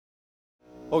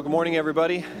Well, good morning,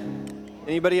 everybody.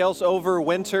 Anybody else over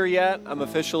winter yet? I'm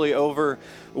officially over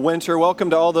winter. Welcome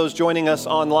to all those joining us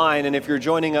online. And if you're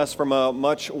joining us from a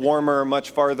much warmer,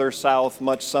 much farther south,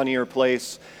 much sunnier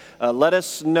place, let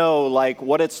us know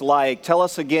what it's like. Tell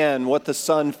us again what the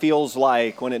sun feels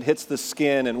like when it hits the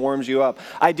skin and warms you up.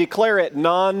 I declare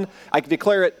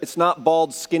it's not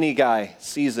bald, skinny guy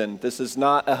season. This is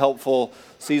not a helpful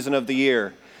season of the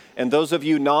year. And those of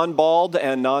you non-bald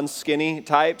and non-skinny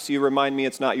types, you remind me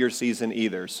it's not your season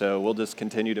either. So we'll just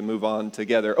continue to move on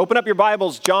together. Open up your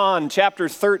Bibles, John chapter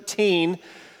 13. Let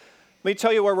me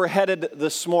tell you where we're headed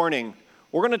this morning.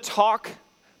 We're going to talk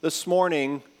this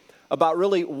morning about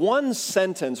really one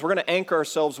sentence. We're going to anchor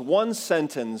ourselves one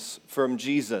sentence from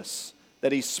Jesus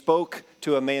that he spoke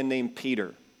to a man named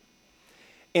Peter.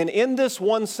 And in this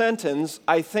one sentence,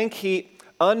 I think he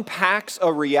unpacks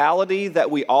a reality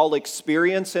that we all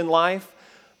experience in life,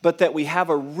 but that we have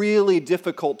a really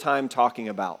difficult time talking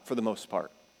about for the most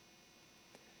part.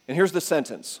 And here's the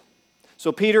sentence.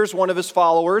 So Peter's one of his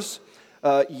followers,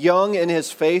 young in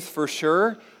his faith for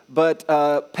sure, but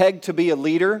pegged to be a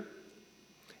leader.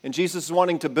 And Jesus is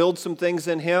wanting to build some things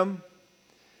in him.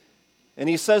 And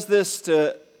he says this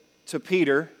to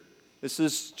Peter. This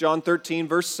is John 13,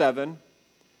 verse 7. It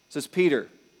says, Peter,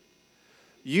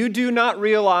 you do not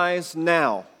realize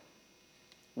now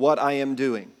what I am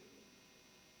doing,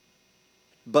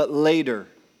 but later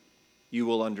you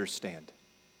will understand.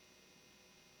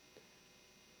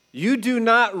 You do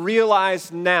not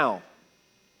realize now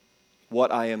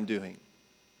what I am doing.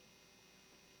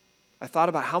 I thought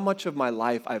about how much of my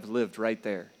life I've lived right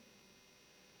there.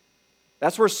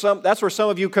 That's where some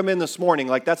of you come in this morning,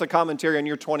 like that's a commentary on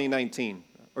your 2019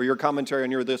 or your commentary on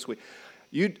your this week.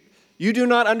 You do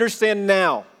not understand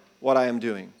now what I am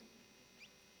doing.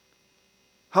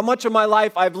 How much of my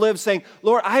life I've lived saying,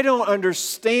 Lord, I don't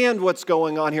understand what's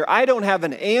going on here. I don't have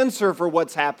an answer for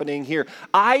what's happening here.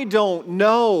 I don't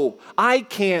know. I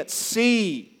can't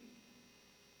see.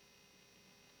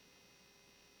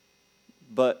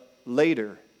 But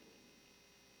later,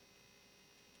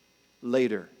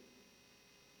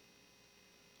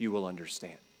 you will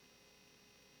understand.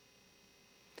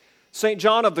 St.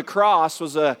 John of the Cross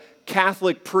was a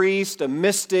Catholic priest, a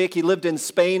mystic. He lived in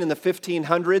Spain in the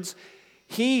 1500s.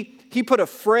 He put a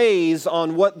phrase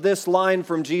on what this line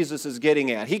from Jesus is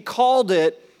getting at. He called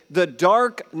it the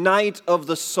dark night of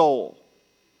the soul.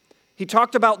 He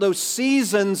talked about those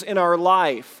seasons in our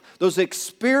life, those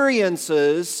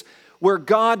experiences where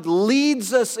God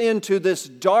leads us into this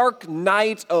dark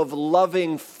night of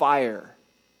loving fire.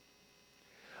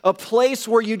 A place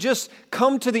where you just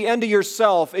come to the end of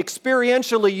yourself.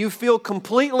 Experientially, you feel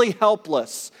completely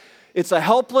helpless. It's a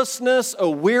helplessness, a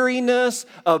weariness,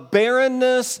 a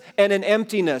barrenness, and an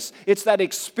emptiness. It's that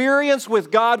experience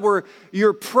with God where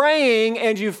you're praying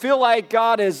and you feel like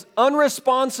God is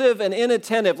unresponsive and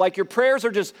inattentive, like your prayers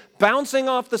are just bouncing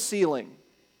off the ceiling.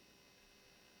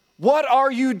 What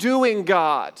are you doing,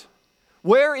 God?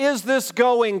 Where is this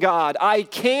going, God? I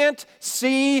can't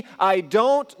see, I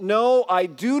don't know, I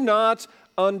do not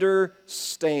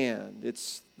understand.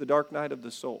 It's the dark night of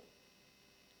the soul.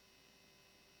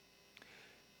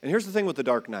 And here's the thing with the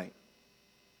dark night.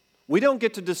 We don't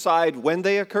get to decide when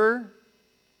they occur,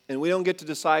 and we don't get to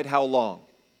decide how long.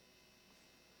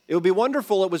 It would be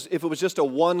wonderful if it was just a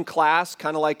one class,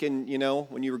 kind of like in,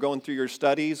 when you were going through your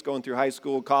studies, going through high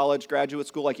school, college, graduate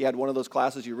school, like you had one of those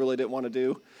classes you really didn't want to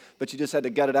do, but you just had to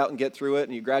gut it out and get through it,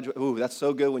 and you graduate. Ooh, that's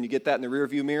so good when you get that in the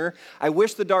rearview mirror. I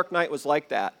wish the dark night was like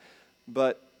that,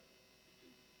 but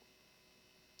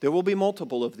there will be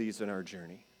multiple of these in our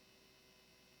journey.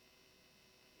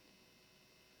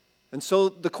 And so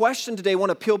the question today, I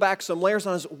want to peel back some layers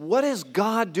on is, what is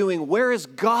God doing? Where is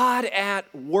God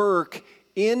at work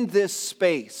in this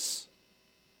space?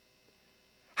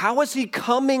 How is he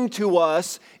coming to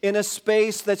us in a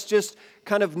space that's just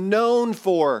kind of known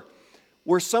for,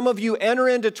 where some of you enter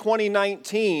into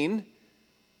 2019,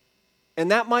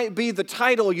 and that might be the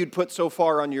title you'd put so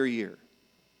far on your year.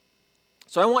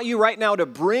 So I want you right now to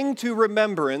bring to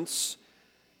remembrance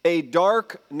a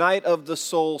dark night of the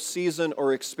soul season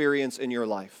or experience in your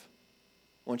life.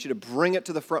 I want you to bring it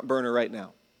to the front burner right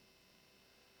now.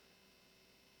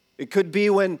 It could be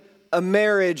when a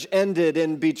marriage ended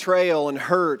in betrayal and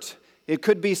hurt. It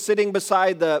could be sitting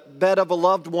beside the bed of a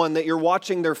loved one that you're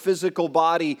watching their physical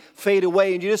body fade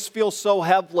away and you just feel so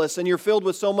helpless and you're filled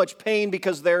with so much pain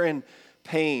because they're in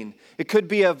pain. It could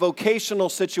be a vocational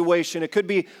situation. It could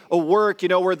be a work,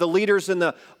 where the leaders in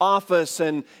the office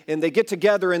and they get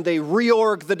together and they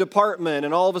reorg the department,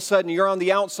 and all of a sudden you're on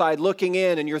the outside looking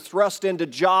in and you're thrust into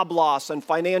job loss and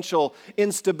financial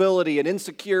instability and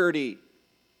insecurity.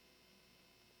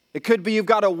 It could be you've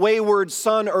got a wayward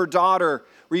son or daughter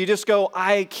where you just go,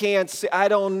 I can't see, I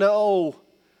don't know.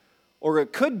 Or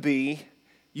it could be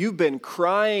you've been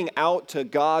crying out to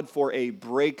God for a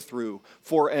breakthrough,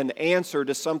 for an answer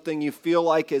to something you feel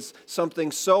like is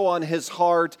something so on His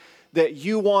heart that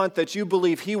you want, that you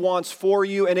believe He wants for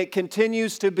you, and it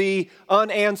continues to be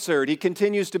unanswered. He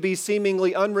continues to be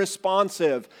seemingly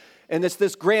unresponsive. And it's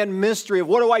this grand mystery of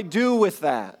what do I do with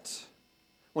that?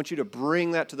 I want you to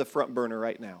bring that to the front burner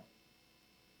right now.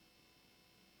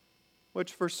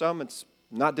 Which for some it's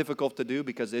not difficult to do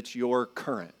because it's your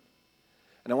current.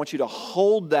 And I want you to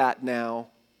hold that now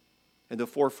in the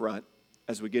forefront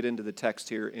as we get into the text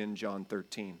here in John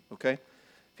 13, okay?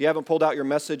 If you haven't pulled out your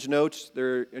message notes,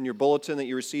 they're in your bulletin that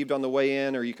you received on the way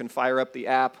in, or you can fire up the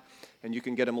app and you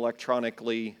can get them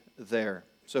electronically there.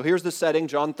 So here's the setting,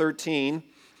 John 13.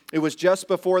 It was just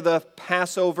before the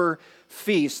Passover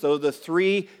feast, so the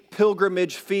three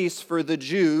pilgrimage feasts for the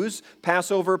Jews,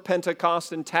 Passover,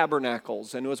 Pentecost, and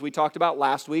Tabernacles. And as we talked about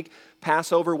last week,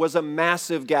 Passover was a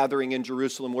massive gathering in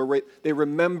Jerusalem where they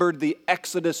remembered the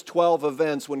Exodus 12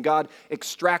 events when God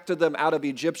extracted them out of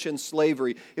Egyptian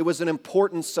slavery. It was an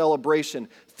important celebration,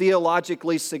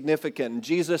 theologically significant. And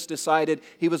Jesus decided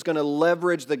He was going to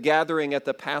leverage the gathering at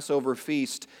the Passover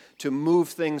feast to move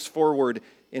things forward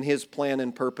in His plan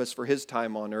and purpose for His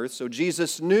time on earth. So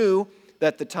Jesus knew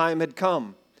that the time had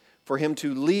come for Him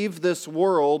to leave this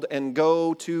world and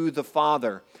go to the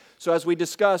Father. So as we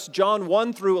discussed, John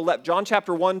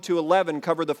chapter 1 to 11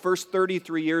 cover the first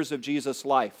 33 years of Jesus'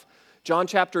 life. John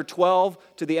chapter 12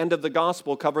 to the end of the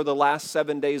gospel cover the last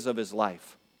 7 days of His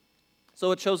life.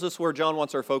 So it shows us where John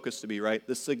wants our focus to be, right?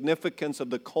 The significance of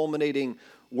the culminating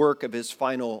work of His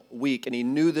final week. And He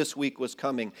knew this week was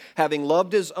coming. Having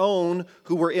loved His own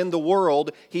who were in the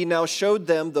world, He now showed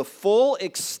them the full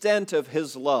extent of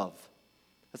His love.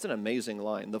 That's an amazing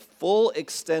line. The full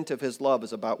extent of His love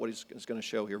is about what He's going to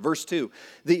show here. Verse 2,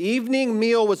 the evening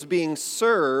meal was being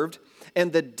served,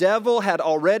 and the devil had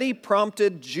already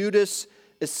prompted Judas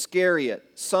Iscariot,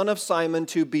 son of Simon,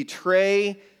 to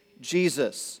betray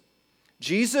Jesus.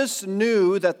 Jesus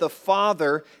knew that the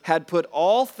Father had put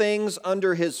all things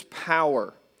under His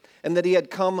power and that He had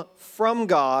come from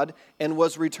God and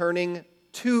was returning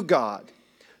to God.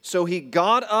 So He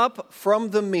got up from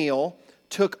the meal,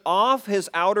 took off His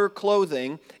outer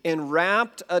clothing, and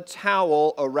wrapped a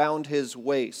towel around His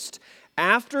waist.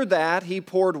 After that, He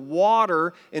poured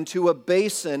water into a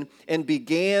basin and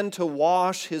began to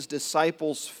wash His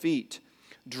disciples' feet,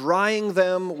 drying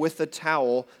them with the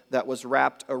towel that was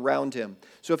wrapped around Him.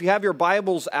 So if you have your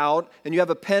Bibles out and you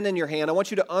have a pen in your hand, I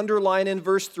want you to underline in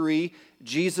verse 3,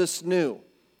 Jesus knew.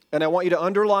 And I want you to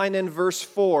underline in verse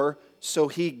 4, so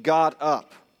He got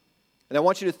up. And I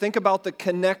want you to think about the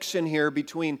connection here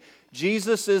between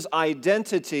Jesus'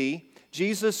 identity.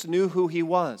 Jesus knew who He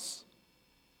was.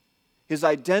 His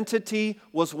identity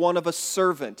was one of a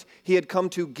servant. He had come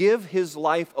to give His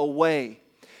life away.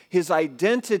 His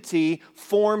identity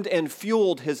formed and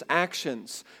fueled His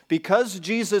actions. Because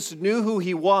Jesus knew who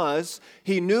He was,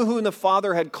 He knew who the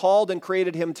Father had called and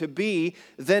created Him to be,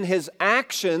 then His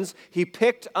actions, He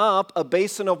picked up a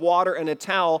basin of water and a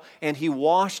towel, and He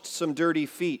washed some dirty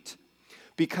feet.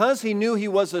 Because He knew He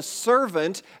was a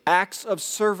servant, acts of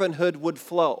servanthood would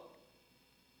flow.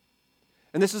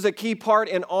 And this is a key part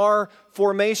in our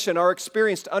formation, our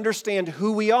experience. To understand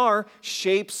who we are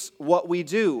shapes what we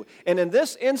do. And in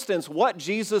this instance, what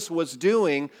Jesus was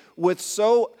doing was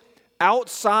so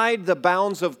outside the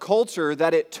bounds of culture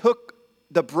that it took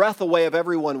the breath away of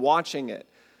everyone watching it.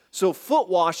 So foot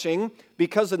washing,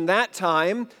 because in that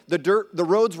time, the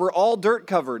roads were all dirt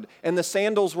covered, and the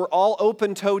sandals were all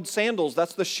open-toed sandals.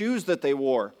 That's the shoes that they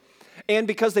wore. And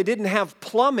because they didn't have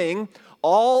plumbing,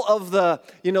 all of the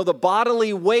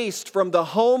bodily waste from the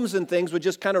homes and things would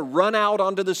just kind of run out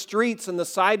onto the streets and the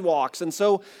sidewalks. And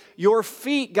so your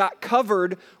feet got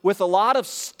covered with a lot of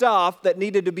stuff that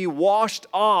needed to be washed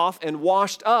off and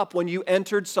washed up when you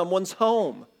entered someone's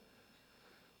home.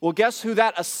 Well, guess who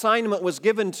that assignment was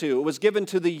given to? It was given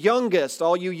to the youngest,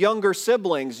 all you younger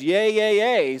siblings. Yay, yay,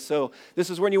 yay. So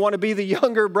this is when you want to be the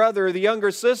younger brother or the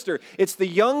younger sister. It's the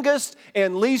youngest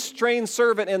and least trained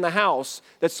servant in the house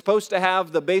that's supposed to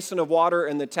have the basin of water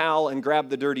and the towel and grab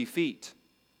the dirty feet.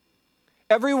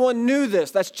 Everyone knew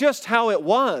this. That's just how it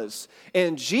was.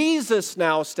 And Jesus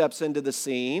now steps into the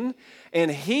scene,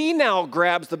 and He now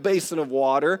grabs the basin of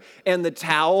water and the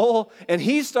towel, and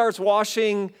He starts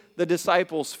washing the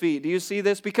disciples' feet. Do you see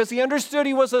this? Because He understood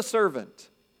He was a servant.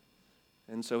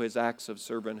 And so His acts of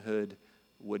servanthood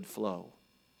would flow.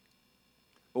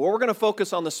 But what we're going to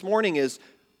focus on this morning is,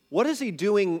 what is He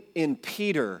doing in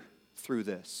Peter through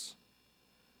this?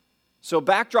 So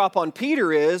backdrop on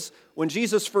Peter is, when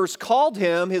Jesus first called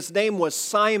him, his name was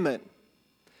Simon.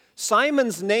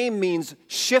 Simon's name means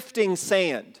shifting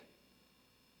sand.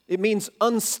 It means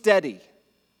unsteady.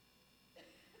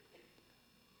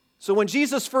 So when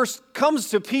Jesus first comes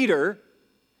to Peter,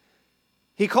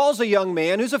 he calls a young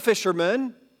man who's a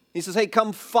fisherman. He says, hey,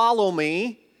 come follow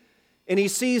me. And he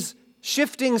sees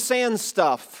shifting sand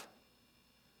stuff,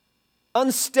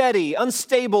 unsteady,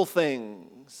 unstable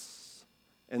things.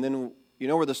 And then you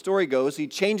know where the story goes. He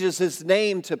changes his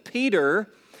name to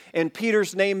Peter, and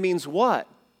Peter's name means what?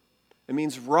 It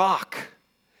means rock.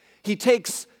 He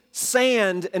takes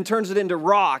sand and turns it into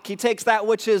rock. He takes that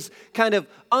which is kind of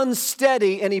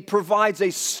unsteady and he provides a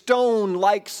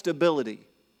stone-like stability.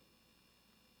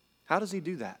 How does he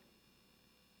do that?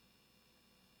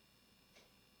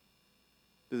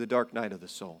 Through the dark night of the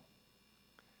soul.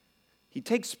 He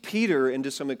takes Peter into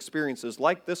some experiences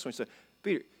like this one. He said,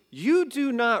 Peter, you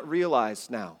do not realize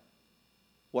now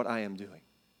what I am doing.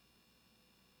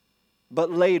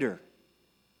 But later,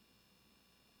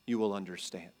 you will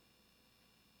understand.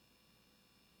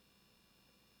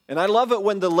 And I love it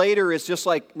when the later is just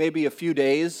like maybe a few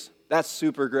days. That's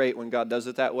super great when God does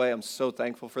it that way. I'm so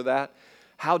thankful for that.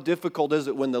 How difficult is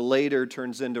it when the later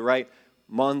turns into, right,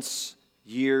 months,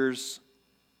 years?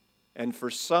 And for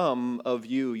some of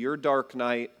you, your dark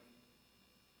night,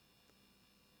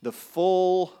 the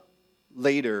full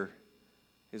later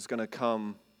is going to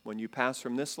come when you pass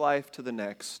from this life to the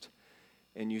next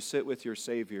and you sit with your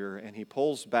Savior and He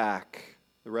pulls back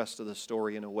the rest of the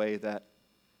story in a way that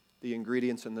the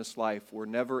ingredients in this life were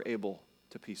never able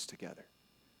to piece together.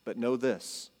 But know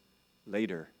this,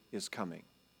 later is coming.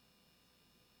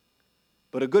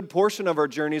 But a good portion of our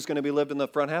journey is going to be lived in the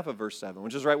front half of verse 7,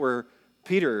 which is right where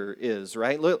Peter is,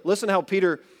 right? Listen how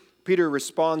Peter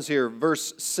responds here.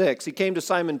 Verse 6, he came to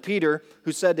Simon Peter,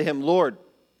 who said to him, Lord,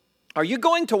 are you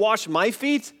going to wash my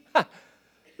feet?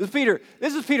 This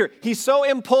is Peter. He's so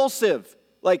impulsive.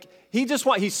 Like, he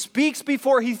speaks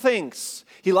before he thinks.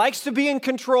 He likes to be in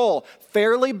control,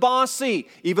 fairly bossy,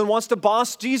 even wants to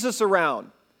boss Jesus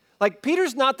around. Like,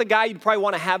 Peter's not the guy you'd probably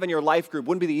want to have in your life group.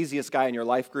 Wouldn't be the easiest guy in your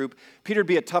life group. Peter'd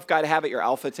be a tough guy to have at your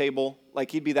alpha table. Like,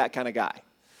 he'd be that kind of guy.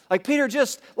 Like, Peter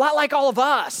just, a lot like all of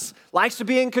us, likes to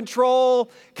be in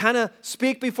control, kind of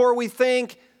speak before we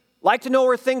think, like to know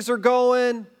where things are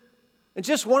going. And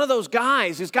just one of those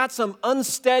guys who's got some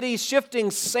unsteady,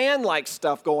 shifting, sand-like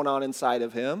stuff going on inside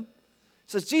of him.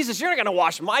 He says, Jesus, you're not going to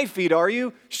wash my feet, are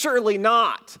you? Surely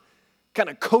not. Kind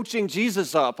of coaching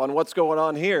Jesus up on what's going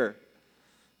on here.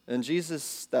 And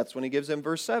Jesus, that's when he gives him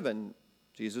verse 7.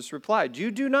 Jesus replied,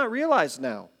 you do not realize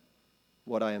now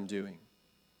what I am doing,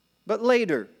 but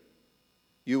later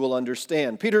you will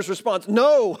understand. Peter's response,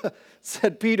 no,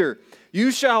 said Peter,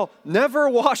 you shall never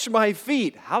wash my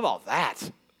feet. How about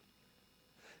that?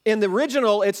 In the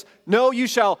original, it's, no, you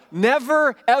shall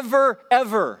never, ever,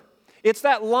 ever. It's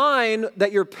that line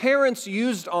that your parents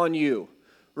used on you,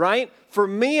 right? For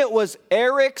me, it was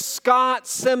Eric Scott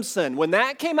Simpson. When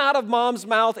that came out of mom's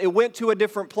mouth, it went to a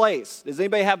different place. Does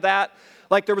anybody have that?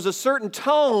 Like there was a certain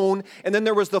tone, and then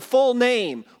there was the full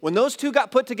name. When those two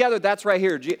got put together, that's right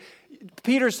here.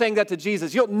 Peter's saying that to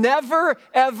Jesus. You'll never,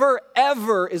 ever,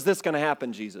 ever is this going to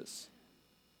happen, Jesus.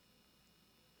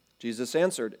 Jesus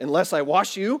answered, unless I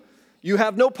wash you, you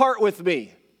have no part with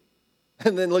me.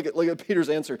 And then look at Peter's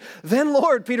answer. Then,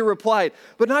 Lord, Peter replied,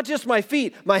 but not just my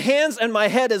feet, my hands and my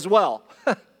head as well.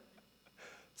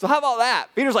 So how about that?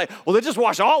 Peter's like, well, then just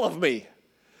wash all of me.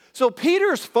 So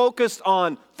Peter's focused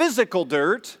on physical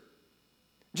dirt.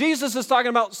 Jesus is talking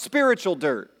about spiritual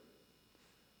dirt.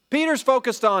 Peter's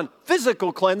focused on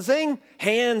physical cleansing,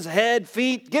 hands, head,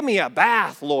 feet. Give me a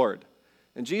bath, Lord.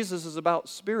 And Jesus is about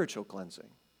spiritual cleansing.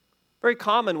 Very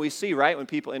common we see, right, when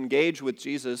people engage with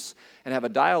Jesus and have a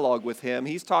dialogue with him,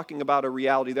 he's talking about a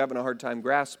reality they're having a hard time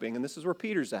grasping, and this is where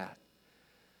Peter's at.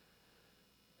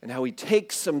 And how he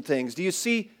takes some things. Do you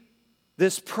see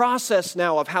this process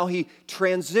now of how he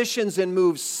transitions and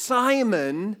moves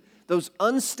Simon, those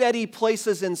unsteady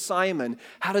places in Simon,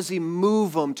 how does he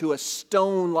move them to a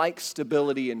stone-like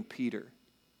stability in Peter?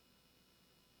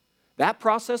 That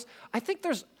process, I think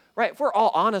there's, right, if we're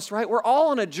all honest, right, we're all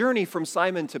on a journey from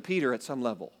Simon to Peter at some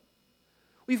level.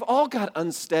 We've all got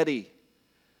unsteady,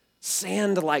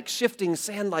 sand-like, shifting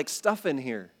sand-like stuff in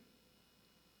here.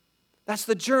 That's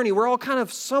the journey. We're all kind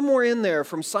of somewhere in there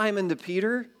from Simon to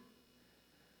Peter.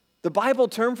 The Bible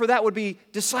term for that would be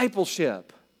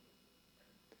discipleship.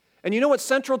 And you know what's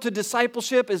central to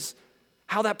discipleship is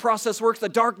how that process works, the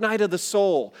dark night of the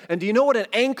soul. And do you know what an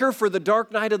anchor for the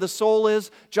dark night of the soul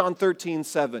is? John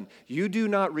 13:7. You do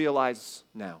not realize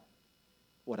now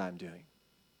what I'm doing,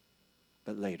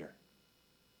 but later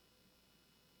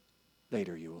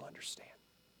Later you will understand.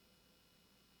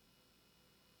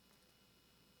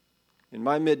 In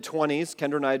my mid-20s,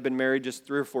 Kendra and I had been married just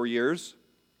 3 or 4 years.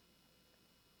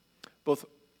 Both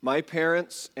my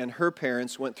parents and her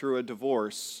parents went through a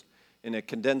divorce in a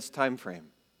condensed time frame.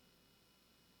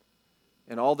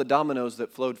 And all the dominoes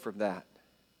that flowed from that.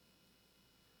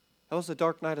 That was a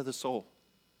dark night of the soul.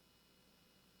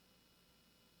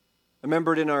 I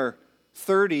remembered in our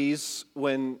 30s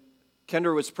when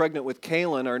Kendra was pregnant with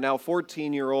Kaylin, our now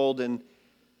 14-year-old, and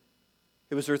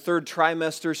it was her 3rd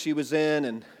trimester she was in,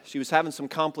 and she was having some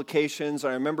complications.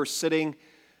 I remember sitting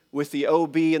with the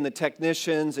OB and the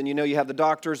technicians, and you have the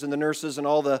doctors and the nurses and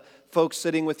all the folks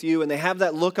sitting with you, and they have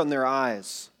that look on their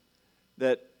eyes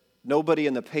that nobody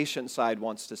in the patient side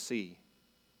wants to see.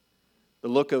 The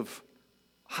look of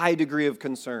high degree of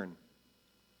concern.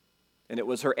 And it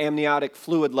was her amniotic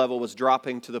fluid level was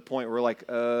dropping to the point where we're like,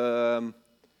 we're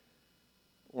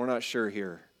not sure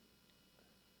here.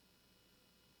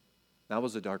 That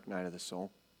was a dark night of the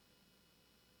soul.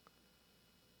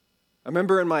 I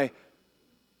remember in my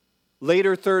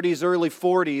later 30s, early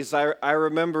 40s, I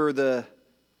remember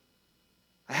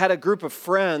I had a group of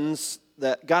friends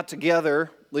that got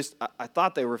together, at least I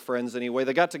thought they were friends anyway.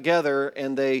 They got together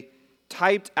and they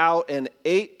typed out an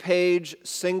 8-page,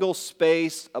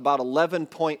 single-spaced, about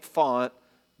 11-point font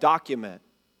document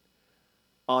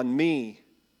on me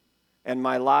and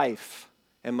my life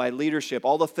and my leadership,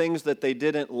 all the things that they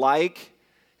didn't like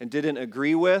and didn't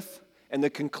agree with. And the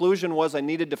conclusion was I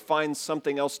needed to find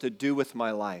something else to do with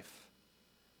my life.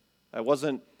 I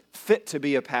wasn't fit to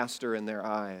be a pastor in their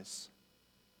eyes.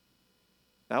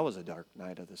 That was a dark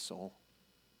night of the soul.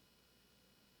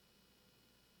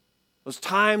 Those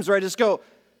times where I just go,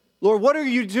 Lord, what are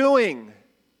you doing?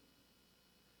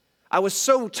 I was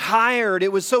so tired.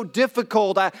 It was so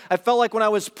difficult. I felt like when I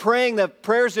was praying, the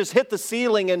prayers just hit the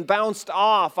ceiling and bounced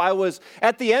off. I was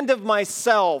at the end of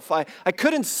myself. I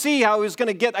couldn't see how I was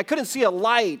going to I couldn't see a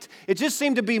light. It just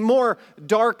seemed to be more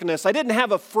darkness. I didn't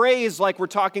have a phrase like we're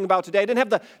talking about today. I didn't have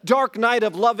the dark night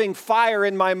of loving fire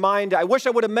in my mind. I wish I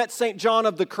would have met St. John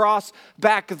of the Cross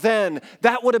back then.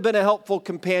 That would have been a helpful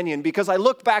companion, because I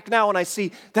look back now and I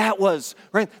see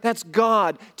that's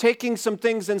God taking some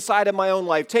things inside of my own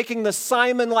life, taking the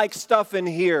Simon-like stuff in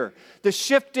here, the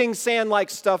shifting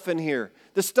sand-like stuff in here,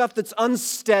 the stuff that's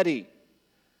unsteady,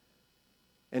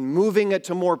 and moving it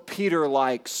to more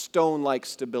Peter-like, stone-like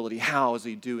stability. How is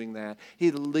he doing that?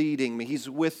 He's leading me. He's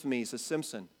with me. He says,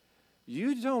 Simpson,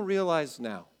 you don't realize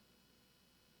now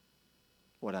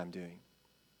what I'm doing.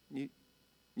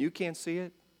 You can't see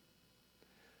it.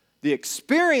 The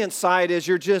experience side is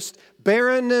you're just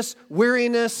barrenness,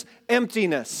 weariness,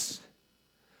 emptiness.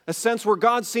 A sense where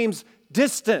God seems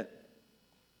distant.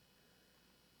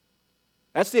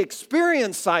 That's the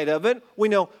experience side of it. We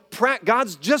know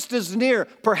God's just as near,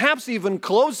 perhaps even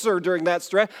closer during that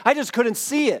stretch. I just couldn't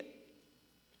see it.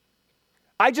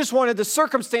 I just wanted the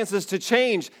circumstances to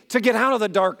change to get out of the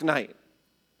dark night.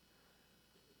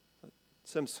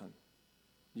 Simpson,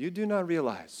 you do not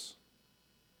realize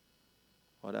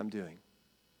what I'm doing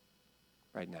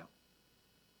right now.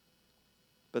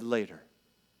 But later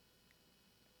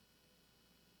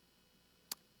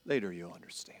you'll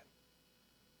understand.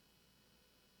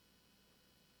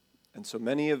 And so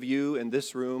many of you in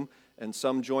this room, and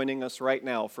some joining us right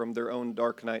now from their own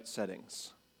dark night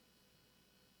settings,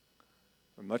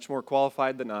 are much more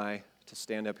qualified than I to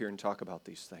stand up here and talk about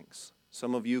these things.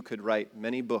 Some of you could write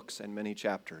many books and many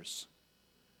chapters.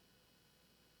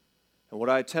 And what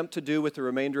I attempt to do with the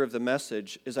remainder of the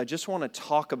message is I just want to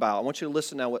talk about, I want you to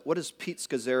listen now, what does Pete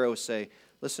Scazzero say?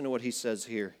 Listen to what he says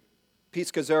here. Pete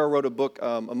Scazzero wrote a book,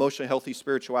 Emotionally Healthy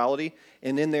Spirituality,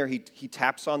 and in there he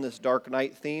taps on this dark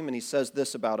night theme, and he says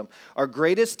this about him. Our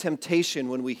greatest temptation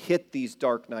when we hit these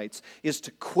dark nights is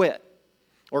to quit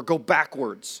or go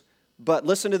backwards. But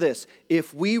listen to this.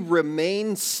 If we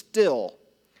remain still,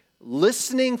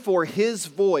 listening for His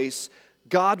voice,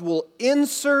 God will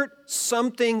insert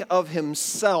something of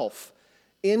Himself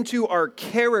into our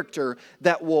character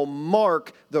that will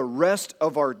mark the rest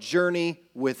of our journey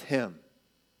with Him.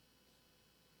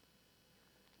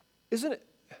 Isn't it?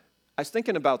 I was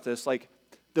thinking about this, like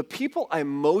the people I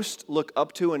most look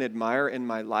up to and admire in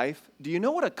my life, do you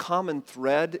know what a common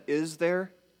thread is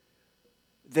there?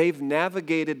 They've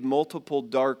navigated multiple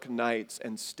dark nights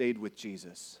and stayed with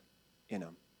Jesus in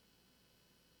them.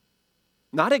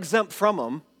 Not exempt from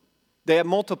them, they have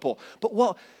multiple.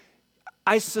 But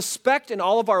I suspect in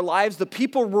all of our lives, the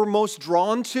people we're most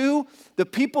drawn to, the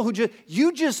people who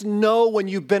you just know when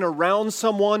you've been around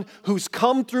someone who's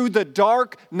come through the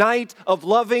dark night of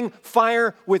loving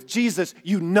fire with Jesus.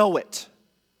 You know it.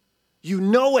 You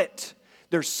know it.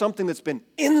 There's something that's been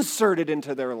inserted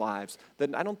into their lives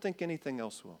that I don't think anything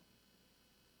else will.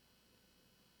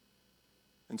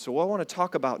 And so what I want to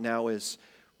talk about now is,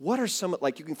 what are some,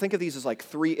 like you can think of these as like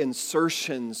 3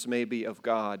 insertions maybe of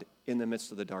God in the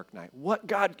midst of the dark night. What,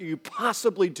 God, are you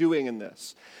possibly doing in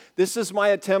this? This is my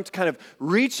attempt kind of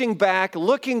reaching back,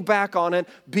 looking back on it,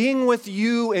 being with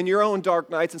you in your own dark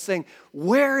nights and saying,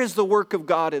 where is the work of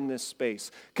God in this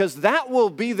space? Because that will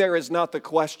be there is not the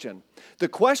question. The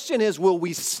question is, will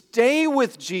we stay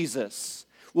with Jesus?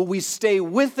 Will we stay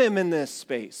with him in this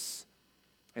space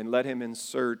and let him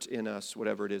insert in us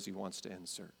whatever it is he wants to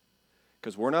insert?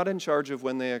 Because we're not in charge of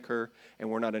when they occur, and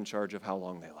we're not in charge of how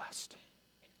long they last.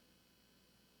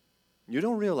 You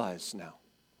don't realize now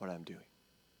what I'm doing.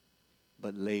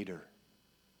 But later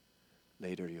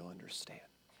you'll understand.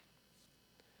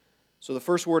 So the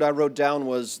first word I wrote down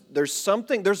was,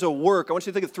 there's a work. I want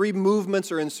you to think of 3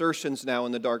 movements or insertions now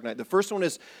in the dark night. The first one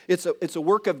is, it's a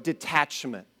work of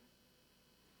detachment.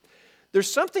 There's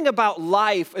something about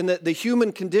life and the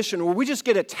human condition where we just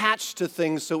get attached to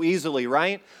things so easily,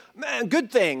 right? Man, good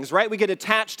things, right? We get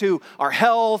attached to our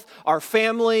health, our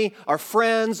family, our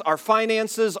friends, our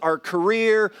finances, our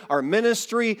career, our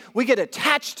ministry. We get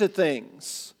attached to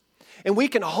things. And we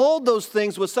can hold those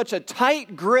things with such a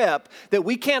tight grip that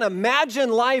we can't imagine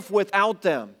life without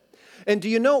them. And do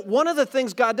you know, one of the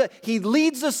things God does, he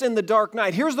leads us in the dark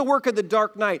night. Here's the work of the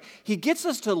dark night. He gets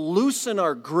us to loosen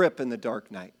our grip in the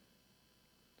dark night.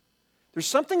 There's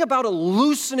something about a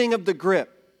loosening of the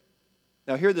grip.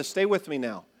 Now hear this, stay with me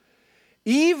now.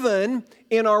 Even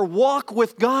in our walk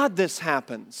with God, this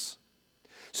happens.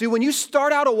 See, when you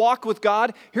start out a walk with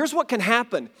God, here's what can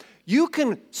happen. You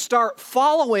can start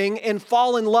following and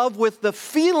fall in love with the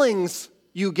feelings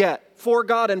you get for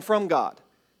God and from God.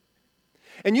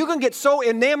 And you can get so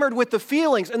enamored with the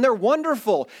feelings, and they're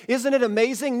wonderful. Isn't it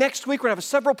amazing? Next week, we're going to have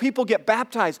several people get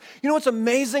baptized. You know what's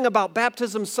amazing about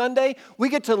Baptism Sunday? We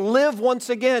get to live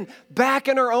once again back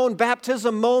in our own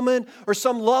baptism moment, or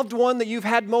some loved one that you've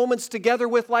had moments together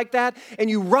with like that, and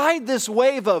you ride this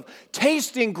wave of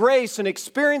tasting grace and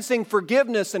experiencing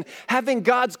forgiveness and having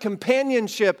God's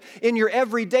companionship in your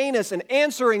everydayness and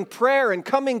answering prayer and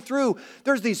coming through.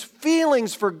 There's these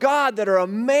feelings for God that are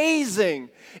amazing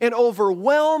and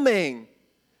overwhelming,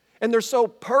 and they're so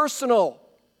personal.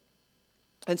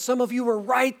 And some of you are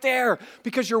right there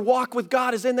because your walk with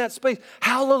God is in that space.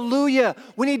 Hallelujah.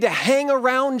 We need to hang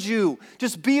around you,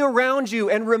 just be around you.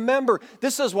 And remember,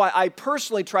 this is why I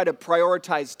personally try to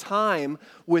prioritize time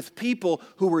with people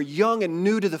who are young and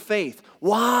new to the faith.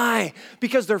 Why?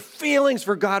 Because their feelings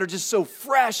for God are just so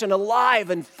fresh and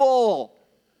alive and full.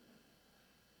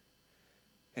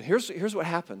 And here's what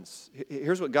happens.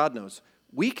 Here's what God knows.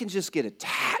 We can just get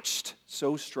attached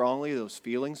so strongly to those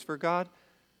feelings for God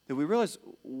that we realize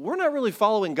we're not really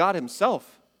following God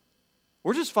himself.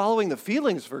 We're just following the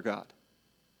feelings for God.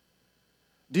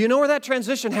 Do you know where that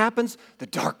transition happens? The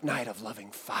dark night of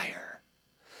loving fire.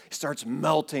 It starts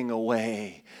melting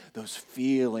away those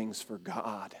feelings for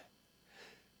God.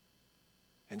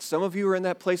 And some of you are in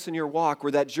that place in your walk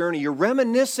where that journey, you're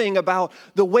reminiscing about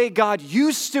the way God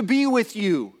used to be with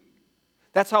you.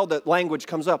 That's how the language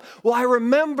comes up. Well, I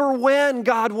remember when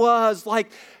God was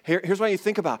like, here's what you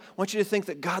think about. I want you to think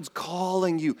that God's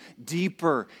calling you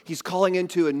deeper. He's calling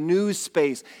into a new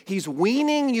space. He's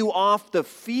weaning you off the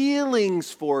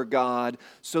feelings for God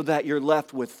so that you're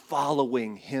left with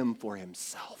following him for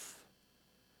himself.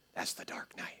 That's the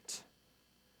dark night.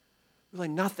 Really,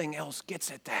 nothing else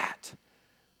gets at that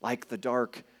like the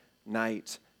dark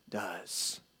night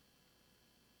does.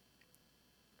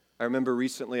 I remember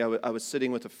recently I was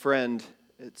sitting with a friend.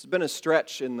 It's been a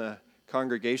stretch in the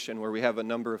congregation where we have a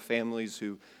number of families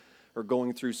who are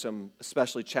going through some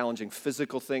especially challenging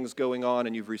physical things going on,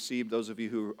 and you've received, those of you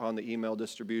who are on the email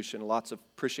distribution,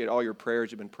 appreciate all your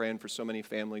prayers. You've been praying for so many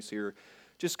families here,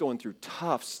 just going through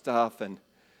tough stuff. And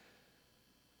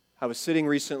I was sitting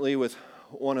recently with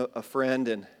a friend,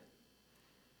 and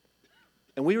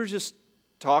we were just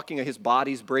talking. His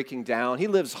body's breaking down. He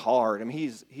lives hard. I mean,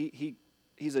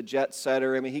 he's a jet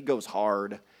setter. I mean, he goes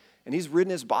hard. And he's ridden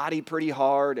his body pretty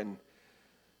hard. And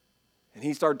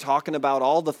he started talking about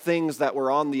all the things that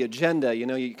were on the agenda. You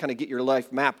know, you kind of get your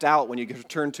life mapped out when you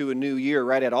turn to a new year,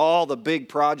 right? At all the big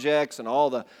projects and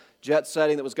all the jet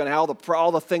setting that was going to,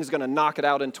 all the things going to knock it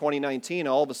out in 2019.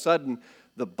 All of a sudden,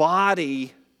 the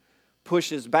body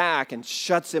pushes back and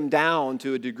shuts him down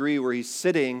to a degree where he's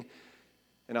sitting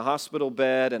in a hospital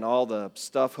bed and all the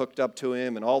stuff hooked up to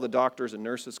him and all the doctors and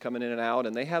nurses coming in and out,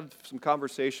 and they have some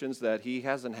conversations that he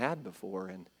hasn't had before,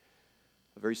 and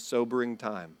a very sobering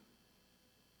time.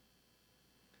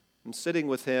 I'm sitting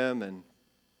with him, and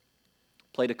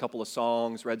played a couple of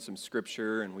songs, read some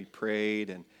scripture, and we prayed,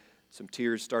 and some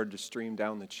tears started to stream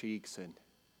down the cheeks, and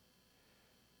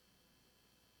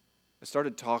I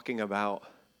started talking about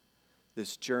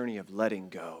this journey of letting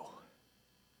go.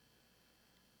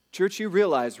 Church, you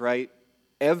realize, right?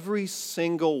 Every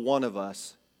single one of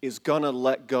us is going to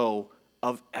let go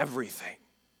of everything.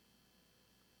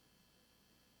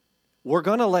 We're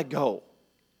going to let go.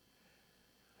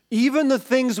 Even the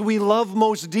things we love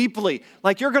most deeply,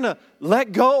 like you're going to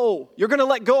let go. You're going to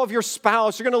let go of your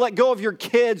spouse. You're going to let go of your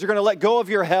kids. You're going to let go of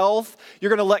your health. You're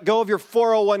going to let go of your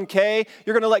 401k.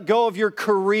 You're going to let go of your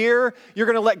career. You're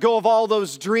going to let go of all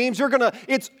those dreams. You're going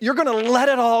to let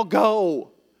it all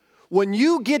go. When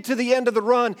you get to the end of the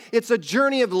run, it's a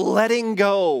journey of letting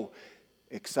go,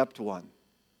 except one.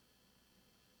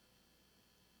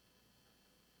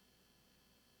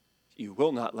 You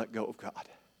will not let go of God.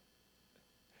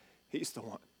 He's the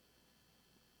one.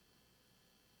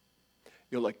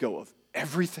 You'll let go of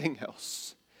everything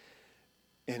else,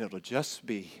 and it'll just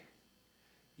be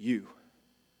you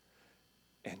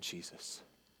and Jesus.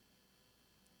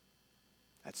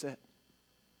 That's it.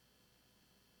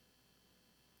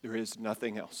 There is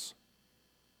nothing else.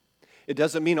 It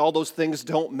doesn't mean all those things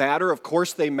don't matter. Of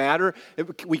course they matter.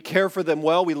 We care for them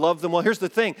well. We love them well. Here's the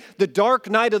thing. The dark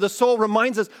night of the soul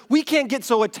reminds us we can't get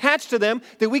so attached to them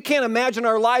that we can't imagine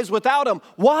our lives without them.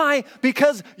 Why?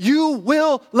 Because you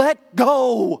will let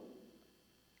go.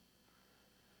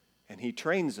 And he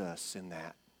trains us in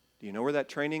that. Do you know where that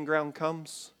training ground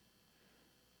comes?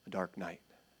 A dark night.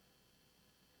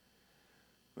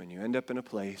 When you end up in a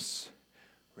place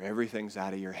where everything's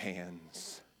out of your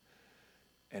hands,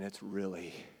 and it's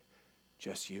really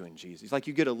just you and Jesus. It's like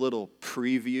you get a little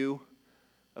preview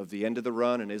of the end of the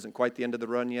run, and it isn't quite the end of the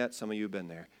run yet. Some of you have been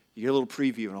there. You get a little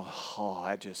preview, and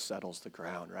that just settles the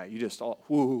ground, right? You just, a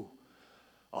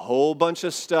whole bunch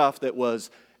of stuff that was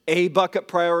a bucket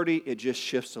priority, it just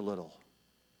shifts a little.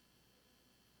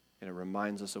 And it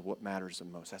reminds us of what matters the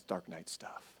most. That's dark night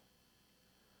stuff.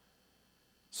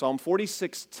 Psalm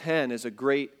 46:10 is a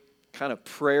great kind of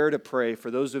prayer to pray for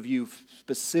those of you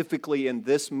specifically in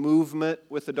this movement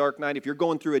with the dark night. If you're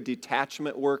going through a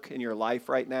detachment work in your life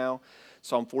right now,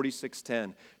 Psalm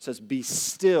 46:10 says, "Be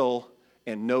still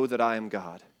and know that I am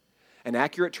God." An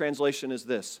accurate translation is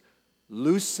this: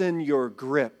 loosen your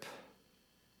grip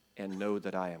and know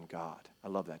that I am God. I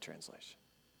love that translation.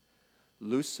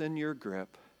 Loosen your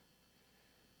grip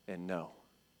and know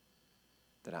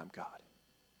that I'm God.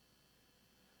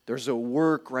 There's a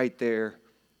work right there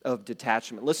of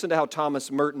detachment. Listen to how Thomas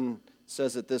Merton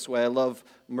says it this way. I love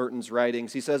Merton's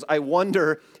writings. He says, "I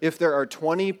wonder if there are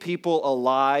 20 people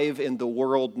alive in the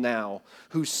world now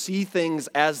who see things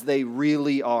as they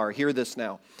really are." Hear this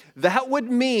now. That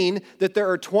would mean that there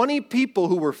are 20 people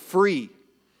who were free,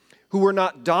 who were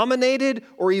not dominated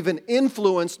or even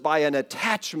influenced by an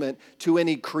attachment to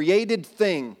any created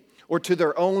thing or to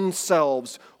their own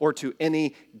selves or to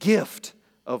any gift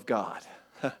of God.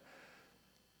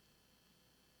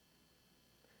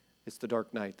 It's the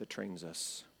dark night that trains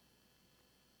us.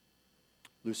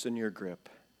 Loosen your grip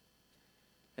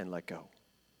and let go.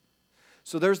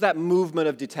 So there's that movement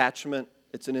of detachment.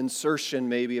 It's an insertion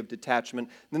maybe of detachment.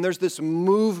 And then there's this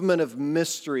movement of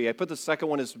mystery. I put the second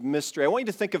one as mystery. I want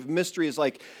you to think of mystery as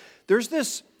like there's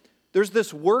this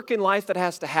work in life that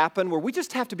has to happen where we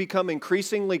just have to become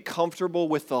increasingly comfortable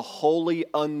with the holy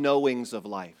unknowings of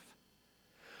life.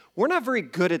 We're not very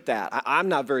good at that. I'm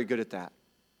not very good at that.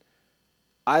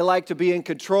 I like to be in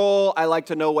control. I like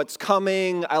to know what's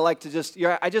coming. I just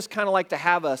kind of like to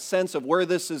have a sense of where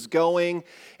this is going.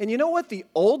 And you know what? The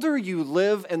older you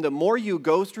live and the more you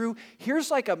go through, here's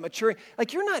like a maturing,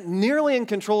 like you're not nearly in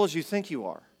control as you think you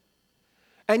are.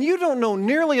 And you don't know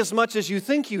nearly as much as you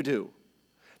think you do.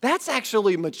 That's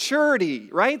actually maturity,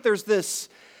 right? There's this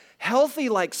healthy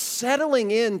like settling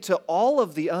into all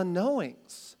of the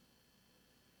unknowings.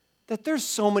 That there's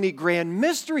so many grand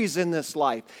mysteries in this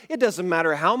life. It doesn't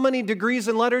matter how many degrees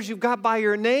and letters you've got by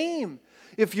your name.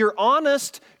 If you're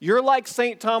honest, you're like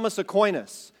St. Thomas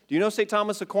Aquinas. Do you know St.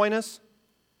 Thomas Aquinas?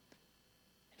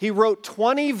 He wrote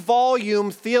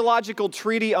 20-volume theological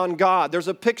treatise on God. There's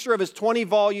a picture of his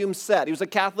 20-volume set. He was a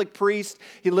Catholic priest.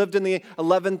 He lived in the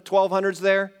 1200s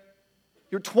there.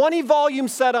 Your 20-volume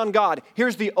set on God.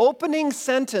 Here's the opening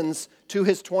sentence to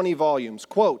his 20 volumes.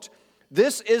 Quote,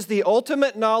 "This is the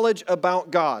ultimate knowledge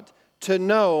about God, to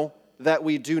know that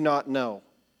we do not know."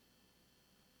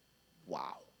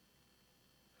 Wow.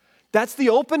 That's the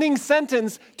opening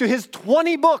sentence to his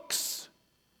 20 books.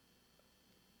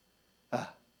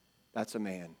 That's a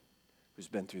man who's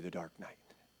been through the dark night.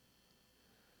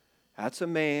 That's a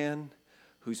man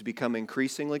who's become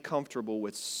increasingly comfortable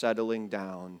with settling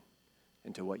down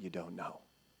into what you don't know.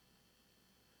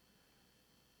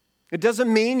 It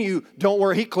doesn't mean you don't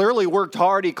work. He clearly worked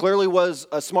hard. He clearly was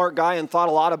a smart guy and thought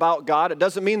a lot about God. It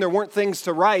doesn't mean there weren't things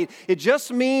to write. It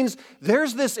just means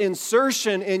there's this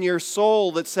insertion in your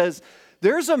soul that says,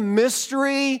 there's a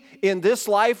mystery in this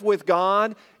life with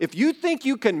God. If you think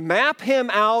you can map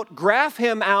him out, graph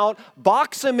him out,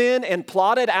 box him in, and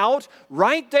plot it out,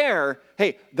 right there,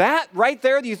 hey, that right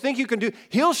there that you think you can do,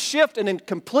 he'll shift in a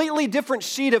completely different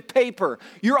sheet of paper.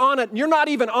 You're not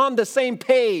even on the same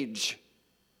page.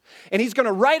 And he's going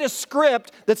to write a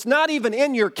script that's not even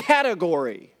in your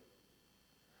category.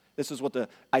 This is what the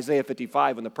Isaiah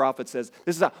 55, when the prophet says,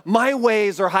 my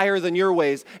ways are higher than your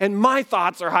ways, and my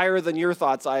thoughts are higher than your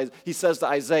thoughts, he says to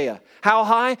Isaiah. How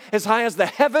high? As high as the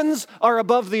heavens are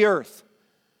above the earth.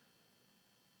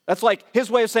 That's like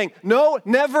his way of saying, no,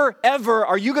 never, ever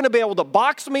are you going to be able to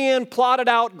box me in, plot it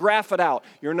out, graph it out.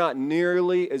 You're not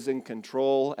nearly as in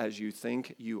control as you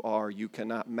think you are. You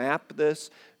cannot map this,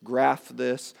 graph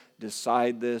this,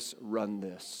 decide this, run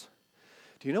this.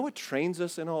 Do you know what trains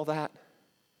us in all that?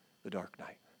 The dark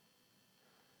night.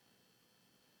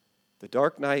 The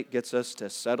dark night gets us to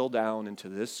settle down into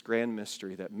this grand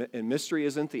mystery. And mystery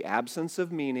isn't the absence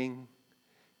of meaning.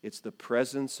 It's the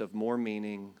presence of more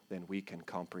meaning than we can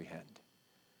comprehend.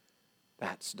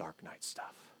 That's dark night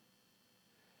stuff.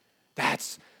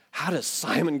 How does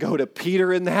Simon go to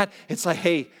Peter in that? It's like,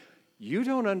 hey, you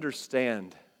don't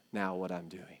understand now what I'm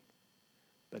doing.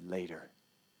 But later,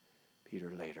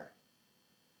 Peter, later,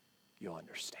 you'll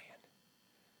understand.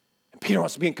 And Peter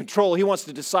wants to be in control. He wants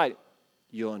to decide.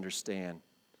 You'll understand.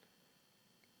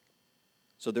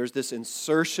 So there's this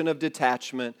insertion of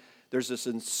detachment. There's this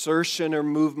insertion or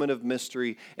movement of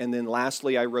mystery. And then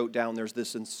lastly, I wrote down there's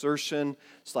this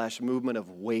insertion/movement of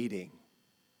waiting.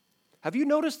 Have you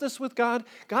noticed this with God?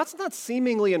 God's not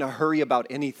seemingly in a hurry about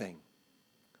anything.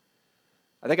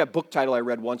 I think a book title I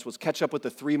read once was Catch Up with the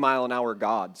 3 Mile an Hour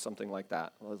God, something like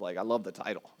that. I was like, I love the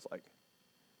title. It's like,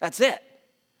 that's it.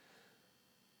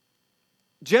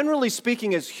 Generally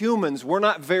speaking, as humans, we're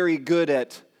not very good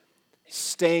at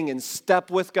staying in step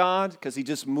with God because he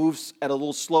just moves at a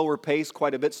little slower pace,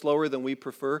 quite a bit slower than we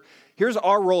prefer. Here's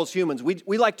our role as humans.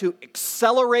 We like to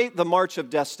accelerate the march of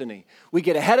destiny. We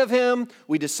get ahead of him,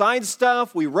 we decide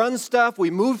stuff, we run stuff, we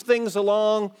move things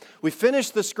along, we finish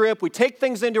the script, we take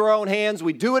things into our own hands,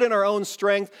 we do it in our own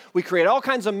strength, we create all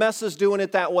kinds of messes doing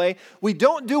it that way. We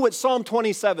don't do what Psalm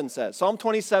 27 says. Psalm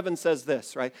 27 says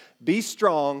this, right? Be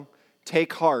strong,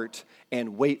 take heart,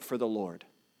 and wait for the Lord.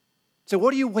 So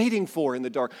what are you waiting for in the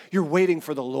dark? You're waiting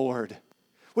for the Lord.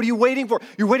 What are you waiting for?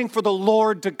 You're waiting for the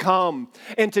Lord to come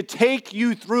and to take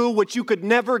you through what you could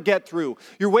never get through.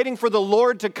 You're waiting for the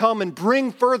Lord to come and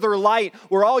bring further light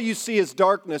where all you see is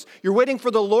darkness. You're waiting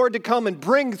for the Lord to come and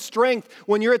bring strength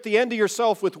when you're at the end of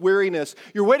yourself with weariness.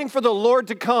 You're waiting for the Lord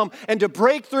to come and to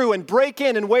break through and break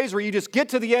in ways where you just get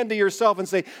to the end of yourself and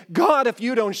say, God, if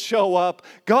you don't show up,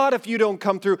 God, if you don't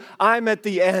come through, I'm at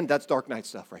the end. That's dark night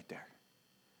stuff right there.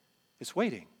 It's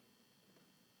waiting.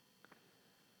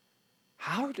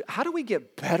 How do we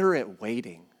get better at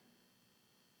waiting?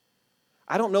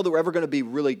 I don't know that we're ever going to be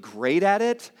really great at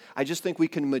it. I just think we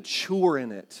can mature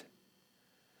in it.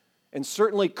 And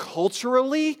certainly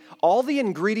culturally, all the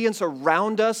ingredients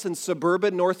around us in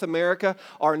suburban North America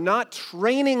are not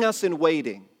training us in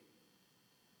waiting.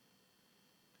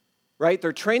 Right?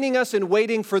 They're training us in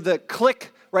waiting for the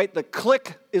click, right? The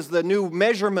click is the new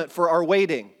measurement for our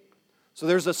waiting. So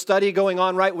there's a study going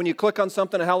on, right? When you click on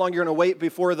something and how long you're going to wait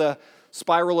before the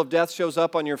spiral of death shows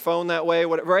up on your phone that way,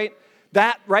 right?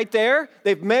 That right there,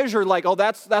 they've measured like, oh,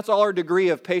 that's all our degree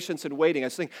of patience and waiting. I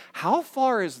was thinking, how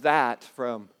far is that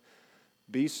from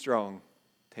be strong,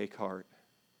 take heart,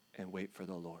 and wait for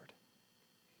the Lord?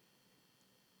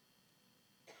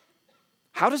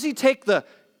 How does he take the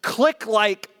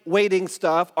click-like waiting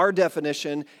stuff, our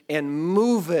definition, and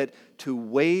move it to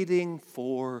waiting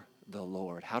for the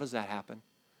Lord? How does that happen?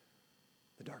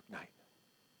 The dark night.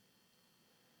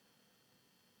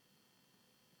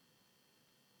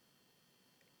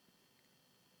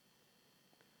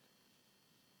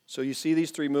 So you see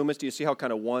these three movements. Do you see how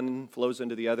kind of one flows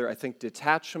into the other? I think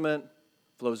detachment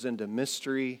flows into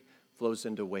mystery, flows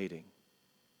into waiting.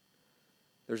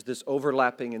 There's this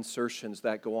overlapping insertions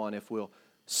that go on if we'll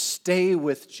stay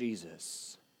with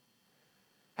Jesus.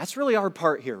 That's really our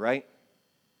part here, right?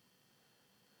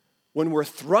 When we're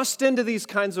thrust into these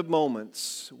kinds of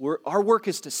moments, our work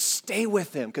is to stay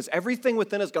with him because everything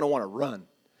within us is going to want to run.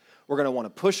 We're going to want to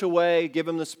push away, give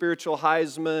him the spiritual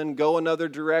Heisman, go another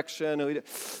direction,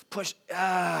 push,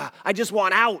 I just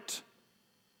want out.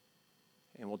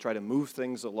 and we'll try to move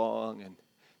things along and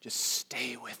just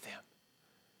stay with him.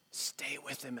 Stay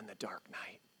with him in the dark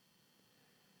night.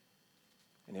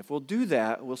 And if we'll do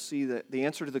that, we'll see that the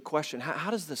answer to the question,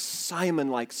 how does the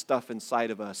Simon-like stuff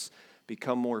inside of us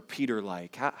become more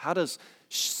Peter-like? How does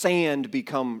sand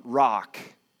become rock?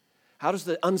 How does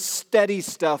the unsteady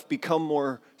stuff become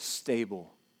more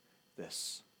stable?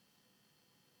 This.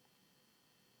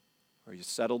 Where you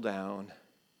settle down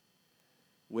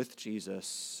with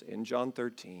Jesus in John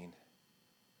 13,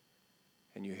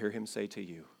 and you hear him say to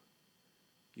you,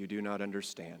 you do not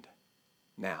understand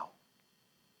now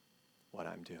what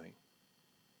I'm doing,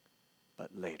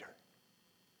 but later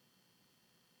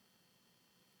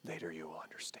you will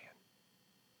understand.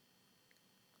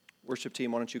 Worship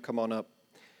team, why don't you come on up?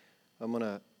 I'm going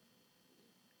to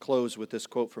close with this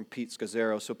quote from Pete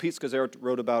Scazzero. So Pete Scazzero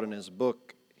wrote about in his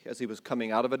book, as he was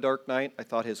coming out of a dark night, I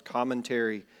thought his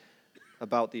commentary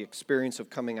about the experience of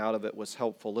coming out of it was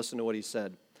helpful. Listen to what he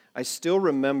said. I still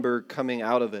remember coming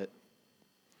out of it.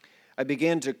 I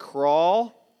began to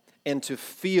crawl and to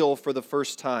feel for the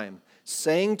first time,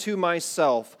 saying to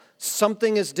myself,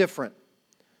 something is different,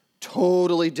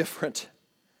 totally different.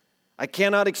 I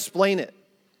cannot explain it,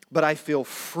 but I feel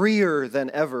freer than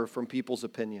ever from people's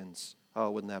opinions. Oh,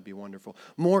 wouldn't that be wonderful?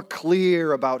 More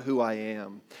clear about who I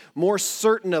am, more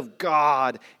certain of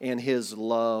God and his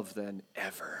love than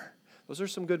ever. Those are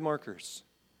some good markers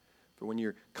for when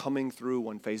you're coming through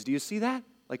one phase. Do you see that?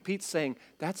 Like Pete's saying,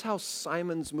 that's how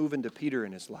Simon's moving to Peter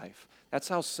in his life. That's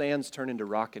how sands turn into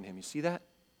rock in him. You see that?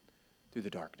 Through the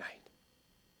dark night.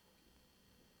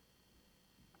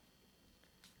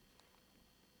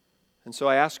 And so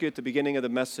I ask you at the beginning of the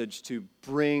message to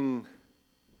bring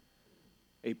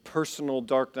a personal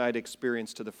dark night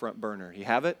experience to the front burner. You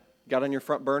have it? Got on your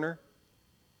front burner?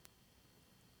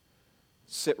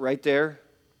 Sit right there.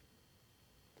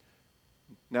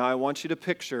 Now I want you to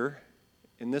picture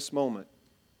in this moment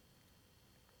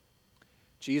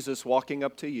Jesus walking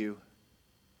up to you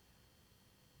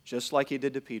just like he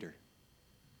did to Peter.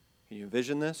 Can you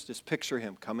envision this? Just picture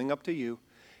him coming up to you,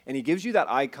 and he gives you that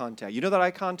eye contact. You know that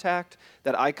eye contact?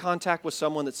 That eye contact with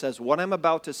someone that says, what I'm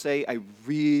about to say, I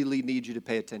really need you to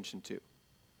pay attention to.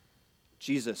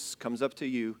 Jesus comes up to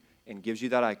you and gives you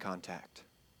that eye contact.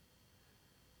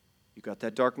 You got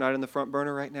that dark night in the front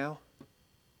burner right now?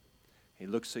 He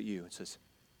looks at you and says,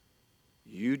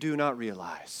 you do not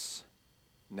realize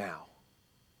now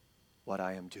what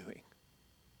I am doing,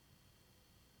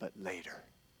 but later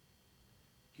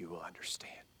you will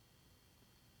understand.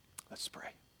 Let's pray.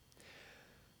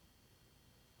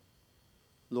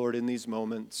 Lord, in these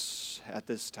moments, at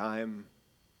this time,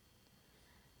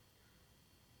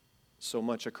 so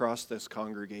much across this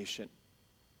congregation,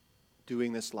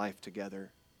 doing this life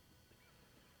together.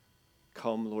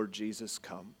 Come, Lord Jesus,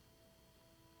 come.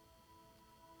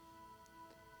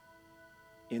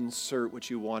 Insert what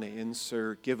you want to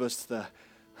insert. Give us the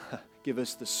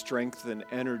strength and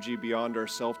energy beyond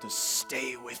ourselves to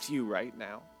stay with you right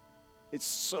now. It's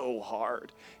so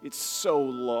hard. It's so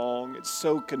long. It's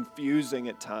so confusing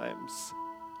at times.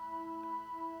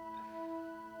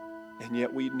 And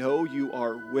yet we know you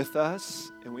are with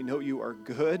us, and we know you are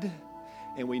good,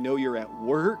 and we know you're at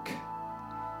work.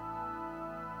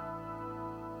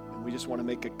 And we just want to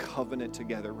make a covenant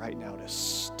together right now to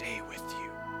stay with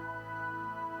you.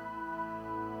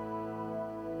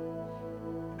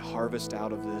 Harvest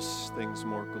out of this things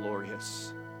more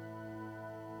glorious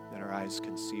than our eyes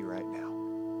can see right now.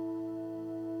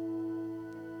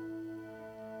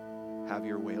 Have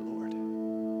your way, Lord.